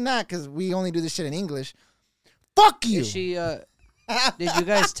she's probably not because we only do this shit in English, fuck you. Is she, did you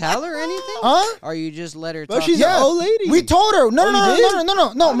guys tell her anything? Huh? Or you just let her But talk? she's an old lady. We told her. No.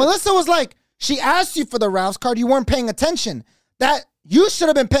 Oh. Melissa was like, she asked you for the Ralph's card. You weren't paying attention. That you should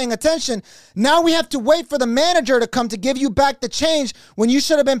have been paying attention. Now we have to wait for the manager to come to give you back the change when you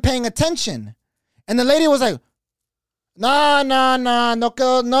should have been paying attention. And the lady was like, no,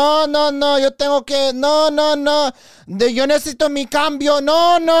 yo tengo que, no, yo necesito mi cambio,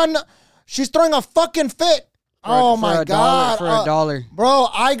 no. She's throwing a fucking fit. Oh my God. For $1. Bro,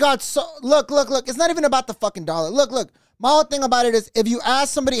 I got so, look. It's not even about the fucking dollar. Look. My whole thing about it is if you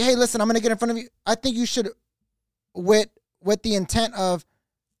ask somebody, hey, listen, I'm going to get in front of you. I think you should, with the intent of,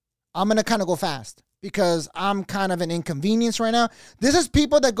 I'm going to kind of go fast. Because I'm kind of an inconvenience right now. This is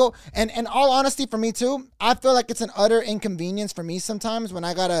people that go, and in all honesty for me too, I feel like it's an utter inconvenience for me sometimes when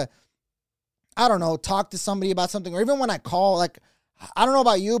I gotta, I don't know, talk to somebody about something, or even when I call, like, I don't know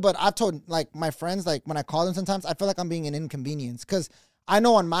about you, but I've told like my friends, like when I call them sometimes, I feel like I'm being an inconvenience. Because I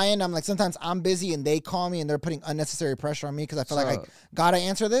know on my end, I'm like, sometimes I'm busy and they call me and they're putting unnecessary pressure on me because I feel like I gotta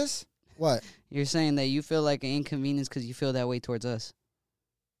answer this. What? You're saying that you feel like an inconvenience because you feel that way towards us.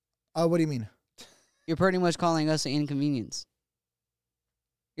 What do you mean? You're pretty much calling us an inconvenience.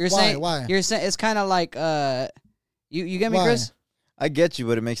 You're Why? saying Why? You're saying it's kind of like you get me, Why? Chris? I get you,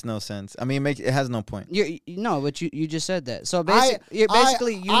 but it makes no sense. I mean, it has no point. No, but you just said that. So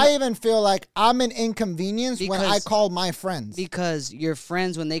basically, I even feel like I'm an inconvenience when I call my friends. Because your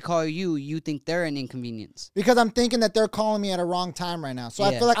friends, when they call you, you think they're an inconvenience. Because I'm thinking that they're calling me at a wrong time right now. So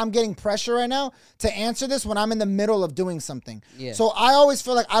I feel like I'm getting pressure right now to answer this when I'm in the middle of doing something. Yeah. So I always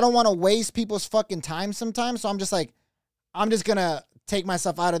feel like I don't want to waste people's fucking time sometimes. So I'm just like, I'm just going to take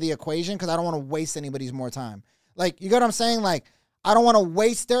myself out of the equation because I don't want to waste anybody's more time. Like, you get what I'm saying? Like, I don't want to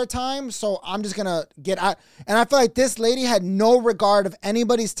waste their time, so I'm just going to get out. And I feel like this lady had no regard of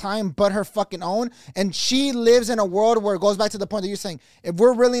anybody's time but her fucking own. And she lives in a world where it goes back to the point that you're saying, if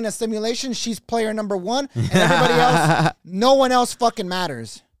we're really in a simulation, she's player number one, and everybody else, no one else fucking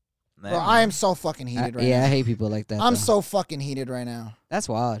matters. Bro, I am so fucking heated right now. Yeah, I hate people like that. I'm so fucking heated right now. That's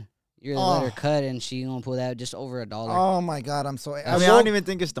wild. You're gonna let her cut, and she gonna pull that just over $1. Oh, my God, I'm so... I don't even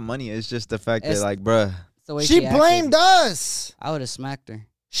think it's the money. It's just the fact that, like, bruh... She blamed us. I would have smacked her.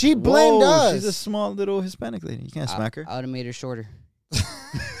 She blamed us. She's a small little Hispanic lady. You can't smack her. I would have made her shorter. You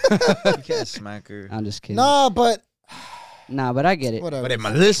can't smack her. I'm just kidding. No, but... Nah, but I get it. Whatever. But if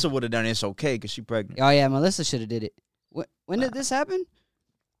Melissa would have done it, it's okay because she's pregnant. Oh, yeah, Melissa should have did it. When did this happen?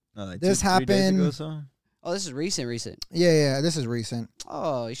 No, like this 3 days happened... ago or so? Oh, this is recent. Yeah, this is recent.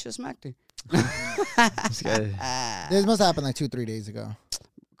 Oh, you should have smacked her. This guy. This must have happened like 2-3 days ago.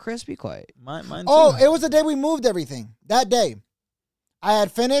 Chris, be quiet. Mine Oh, too. it was the day we moved everything. That day. I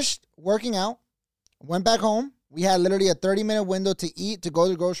had finished working out, went back home. We had literally a 30-minute window to eat, to go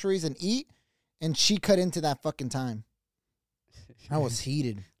to groceries and eat, and she cut into that fucking time. I was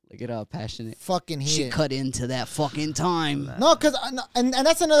heated. Look at how passionate. Fucking heated. She cut into that fucking time. No, because, and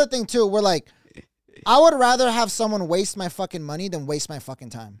that's another thing too. We're like, I would rather have someone waste my fucking money than waste my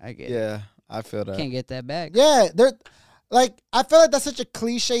fucking time. I get it. Yeah, I feel that. Can't get that back. Yeah, like, I feel like that's such a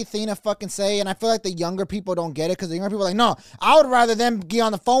cliche thing to fucking say, and I feel like the younger people don't get it, because the younger people are like, no, I would rather them get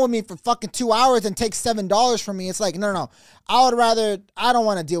on the phone with me for fucking 2 hours and take $7 from me. It's like, no. I don't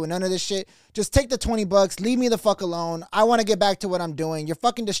want to deal with none of this shit. Just take the $20, leave me the fuck alone. I want to get back to what I'm doing. You're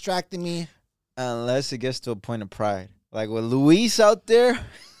fucking distracting me. Unless it gets to a point of pride. Like with Luis out there.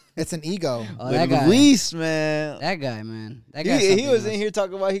 It's an ego. Oh, that guy. Luis, man. That guy, man. That guy. He was in here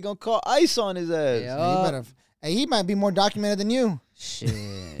talking about he gonna call ice on his ass. Yeah. He might be more documented than you.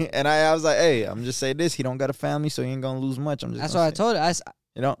 Shit. And I was like, hey, I'm just saying this. He don't got a family, so he ain't gonna lose much. That's why I told her.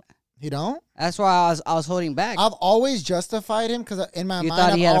 You know. You don't? That's why I was holding back. I've always justified him because in my mind,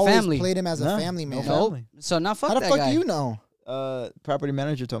 thought he I've had a always family. played him as a family man. Nope. So now fuck How the that fuck guy. do you know? Property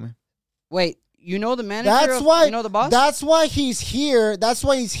manager told me. Wait, you know the manager? You know the boss? That's why he's here. That's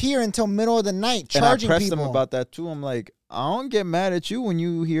why he's here until middle of the night charging and I pressed people. him about that too. I'm like, I don't get mad at you when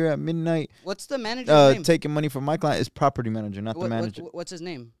you here at midnight. What's the manager's name? Taking money from my client. Is property manager, not the manager. What's his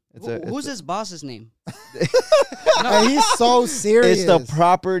name? Who's his boss's name? And he's so serious. It's the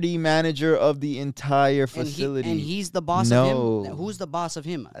property manager of the entire facility. And he's the boss of him? Who's the boss of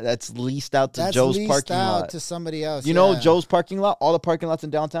him? That's leased out to That's Joe's leased parking out lot. to somebody else. You know Joe's parking lot? All the parking lots in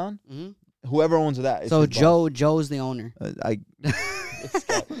downtown? Mm-hmm. Whoever owns that. So Joe's the owner.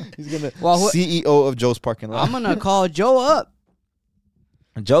 He's gonna Well, CEO of Joe's parking lot. I'm gonna call Joe up.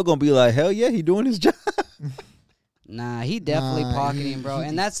 Joe gonna be like, hell yeah, he doing his job. Nah, he definitely pocketing, bro.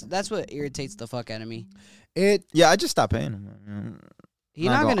 And that's what irritates the fuck out of me. Yeah, I just stopped paying him. He's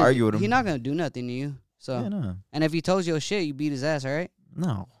not gonna argue with him. He's not gonna do nothing to you. So Yeah, no. and if he tells you shit, you beat his ass, all right?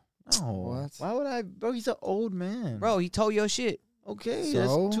 No. What? Why would I? Bro, he's an old man. Bro, he told your shit. Okay,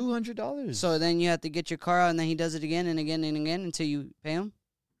 So? that's $200. So then you have to get your car out, and then he does it again and again and again until you pay him.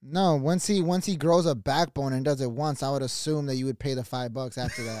 No, once he grows a backbone and does it once, I would assume that you would pay the $5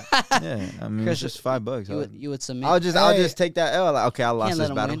 after that. Yeah, I mean, Chris, it's just $5. You would submit. I'll just take that L. Like, okay, I lost Can't let this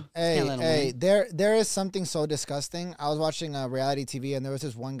him battle. win. Hey, Can't let him win. there is something so disgusting. I was watching reality TV, and there was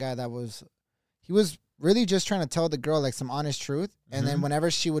this one guy he was really just trying to tell the girl like some honest truth, and then whenever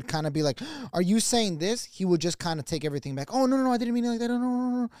she would kind of be like, "Are you saying this?" he would just kind of take everything back. Oh no, I didn't mean it like that.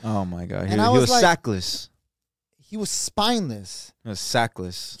 No. Oh my god, And he I was was like- sackless. He was spineless. He was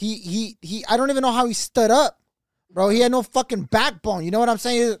sackless. He I don't even know how he stood up, bro. He had no fucking backbone. You know what I'm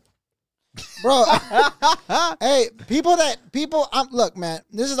saying, bro? Hey, look, man.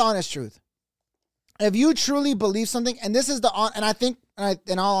 This is the honest truth. If you truly believe something, and this is and I think,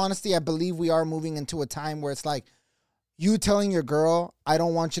 in all honesty, I believe we are moving into a time where it's like you telling your girl, "I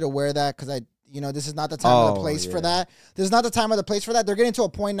don't want you to wear that because this is not the time or the place for that." This is not the time or the place for that. They're getting to a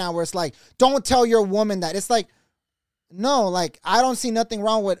point now where it's like, don't tell your woman that. It's like, no, like I don't see nothing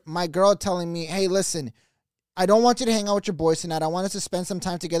wrong with my girl telling me, "Hey, listen, I don't want you to hang out with your boys tonight. I want us to spend some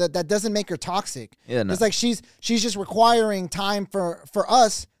time together." That doesn't make her toxic. Yeah, no. It's like she's just requiring time for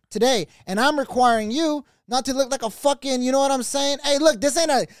us today, and I'm requiring you not to look like a fucking, you know what I'm saying? Hey, look, this ain't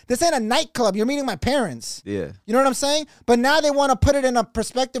a nightclub. You're meeting my parents. Yeah. You know what I'm saying? But now they want to put it in a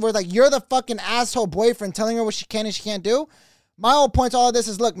perspective where like you're the fucking asshole boyfriend telling her what she can and she can't do. My whole point to all of this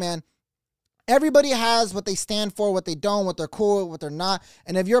is, look, man, everybody has what they stand for, what they don't, what they're cool with, what they're not.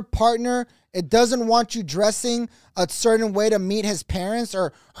 And if your partner, it doesn't want you dressing a certain way to meet his parents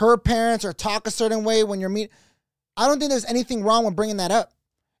or her parents or talk a certain way when you're I don't think there's anything wrong with bringing that up.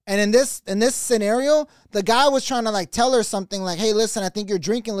 And in this scenario, the guy was trying to like tell her something like, "Hey, listen, I think you're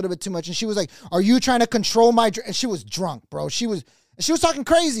drinking a little bit too much." And she was like, "Are you trying to control my drink?" And she was drunk, bro. She was talking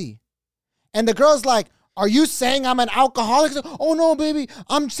crazy. And the girl's like, "Are you saying I'm an alcoholic?" Like, "Oh no, baby.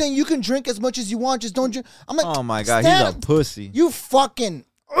 I'm saying you can drink as much as you want. Just don't drink." I'm like, "Oh my god, he's a pussy." You fucking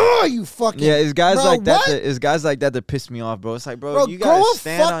Yeah, it's guys bro, like that. what? It's guys like that piss me off, bro. It's like, bro, you grow gotta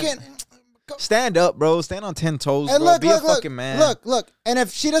stand up, bro. Stand on 10 toes, and bro. Be a fucking man. Look. And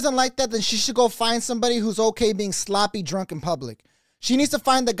if she doesn't like that, then she should go find somebody who's okay being sloppy drunk in public. She needs to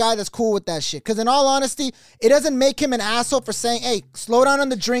find the guy that's cool with that shit. Because in all honesty, it doesn't make him an asshole for saying, "Hey, slow down on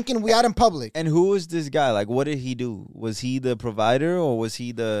the drinking. We out in public." And who was this guy? Like, what did he do? Was he the provider or was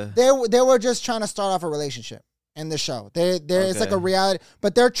he the? They were just trying to start off a relationship in the show. It's like a reality,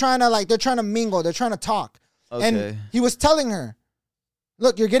 but they're trying to mingle. They're trying to talk. Okay. And he was telling her,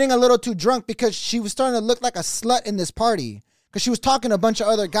 "Look, you're getting a little too drunk," because she was starting to look like a slut in this party because she was talking to a bunch of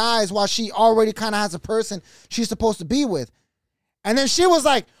other guys while she already kind of has a person she's supposed to be with. And then she was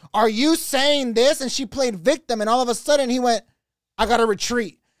like, "Are you saying this?" And she played victim. And all of a sudden he went, "I got to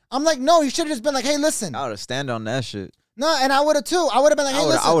retreat." I'm like, no, you should have just been like, "Hey, listen." I would have stand on that shit. No, and I would have too. I would have been like, "Hey,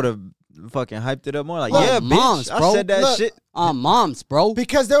 listen." I would have fucking hyped it up more. Like, Look, yeah, moms, bitch. bro. I said that Look, shit. Moms, bro.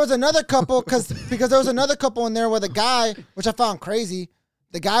 Because there was another couple, because there was another couple in there where the guy, which I found crazy,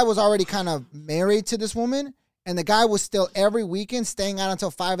 the guy was already kind of married to this woman, and the guy was still every weekend staying out until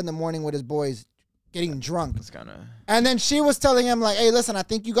 5 a.m. with his boys, getting drunk. It's kind of. And then she was telling him like, "Hey, listen, I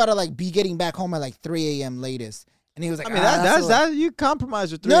think you gotta like be getting back home at like 3 a.m. latest." And he was like, I mean, that's you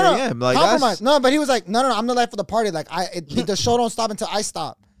compromise with 3 no, a.m. Like, compromise. No, but he was like, no, I'm the life of the party. Like the show don't stop until I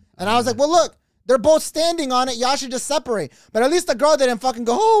stop. And I was like, well, look, they're both standing on it. Y'all should just separate. But at least the girl didn't fucking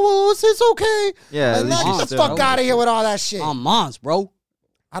go, "Oh, well, it's okay." Yeah, Like, get the fuck out of here with all that shit. Moms, bro.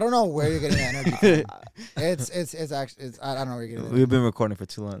 I don't know where you're getting that energy from. It's actually, I don't know where you're getting it. We've been recording for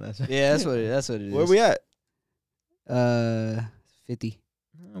too long. Yeah, that's what it is. Where we at? 50.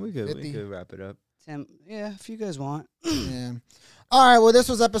 We could 50. wrap it up. 10. Yeah, if you guys want. Yeah. All right. Well, this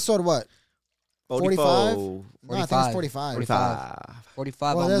was episode what? 45? 45. No, I think it's 45.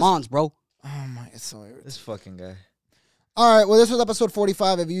 45 Well, on that's- moms, bro. Oh my, it's so irritating. This fucking guy. All right. Well, this was episode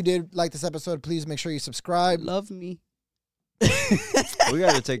 45. If you did like this episode, please make sure you subscribe. Love me. We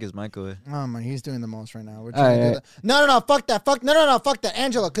gotta take his mic away. Oh my, he's doing the most right now. We're All trying to do right. that. No, fuck that. Fuck that.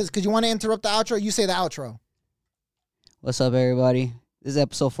 Angela, because you want to interrupt the outro. You say the outro. What's up, everybody? This is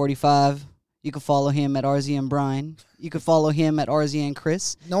episode 45. You can follow him at RZN Brian. You can follow him at RZN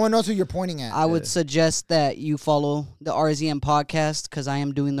Chris. No one knows who you're pointing at. I would suggest that you follow the RZN podcast because I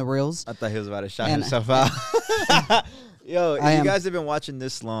am doing the reels. I thought he was about to shout And- himself out. Yo, if I you am. guys have been watching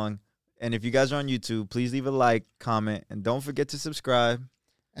this long, and if you guys are on YouTube, please leave a like, comment, and don't forget to subscribe.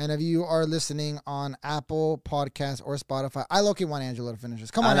 And if you are listening on Apple Podcasts or Spotify, I low-key want Angela to finish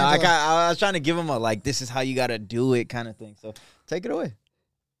this. Come on, I Angela. I was trying to give him a like, this is how you gotta do it kind of thing. So take it away.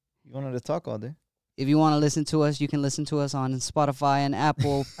 You wanted to talk all day. If you want to listen to us, you can listen to us on Spotify and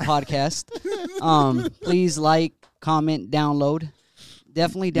Apple Podcast. Please like, comment, download.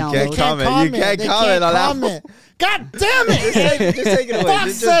 Definitely download. can't comment. You can't They comment on Apple. comment. God damn it! Just take it away. Fuck's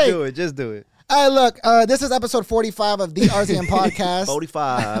Just sake. do it. Just do it. Hey, look, this is episode 45 of the RZN podcast.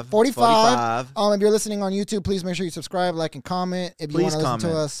 45. 45. If you're listening on YouTube, please make sure you subscribe, like, and comment. If you want Please to listen to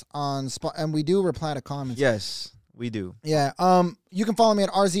comment. us on and we do reply to comments. Yes, we do. Yeah. You can follow me at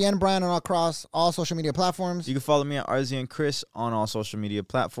RZN Brian on across all social media platforms. You can follow me at RZ and Chris on all social media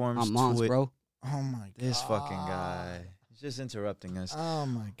platforms. I'm Mons, bro. Oh my god. This fucking guy. He's just interrupting us. Oh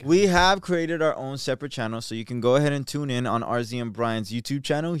my god. We have created our own separate channel, so you can go ahead and tune in on RZ and Brian's YouTube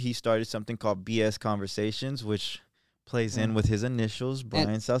channel. He started something called BS Conversations, which plays in with his initials,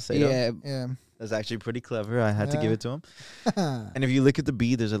 Brian Salcedo. Yeah. Yeah. That's actually pretty clever. I had to give Yeah. it to him. And if you look at the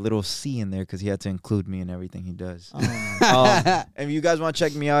B, there's a little C in there because he had to include me in everything he does. Oh my And if you guys want to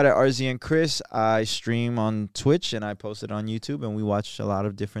check me out at RZ and Chris, I stream on Twitch and I post it on YouTube, and we watch a lot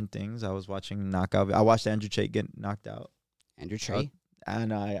of different things. I was watching Knockout. I watched Andrew Tate get knocked out. Andrew Trey.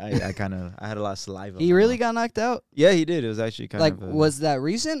 And I kind of I had a lot of saliva. He really got knocked out? Yeah, he did. It was actually kind Like, of was that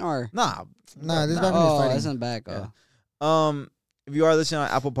recent or? nah. Nah, this is back when he was Oh, fighting. that's not back. Yeah. Oh. If you are listening on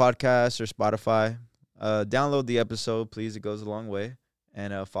Apple Podcasts or Spotify, download the episode, please. It goes a long way.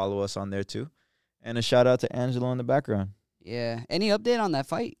 And follow us on there too. And a shout out to Angela in the background. Yeah. Any update on that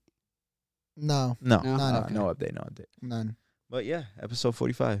fight? No. No, No? None. no update, no update. None. But yeah, episode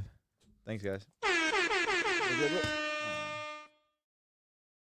 45. Thanks, guys.